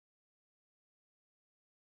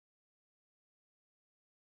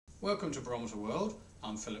Welcome to Barometer World.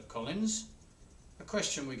 I'm Philip Collins. A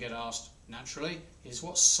question we get asked naturally is,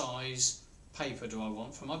 what size paper do I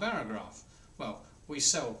want for my barograph? Well, we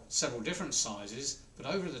sell several different sizes, but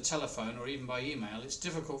over the telephone or even by email it's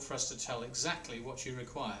difficult for us to tell exactly what you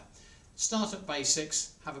require. Start at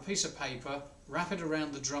basics, have a piece of paper, wrap it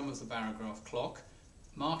around the drum of the barograph clock,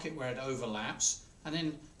 mark it where it overlaps, and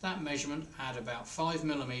then that measurement, add about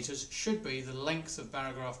 5mm, should be the length of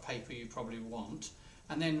barograph paper you probably want,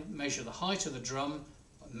 and then measure the height of the drum.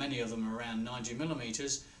 Many of them are around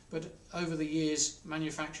 90mm, but over the years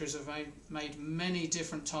manufacturers have made many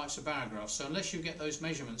different types of barographs, so unless you get those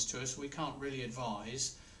measurements to us we can't really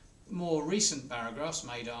advise. More recent barographs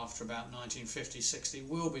made after about 1950-60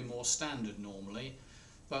 will be more standard normally,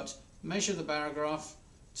 but measure the barograph,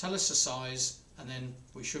 tell us the size, and then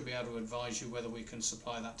we should be able to advise you whether we can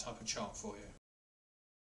supply that type of chart for you.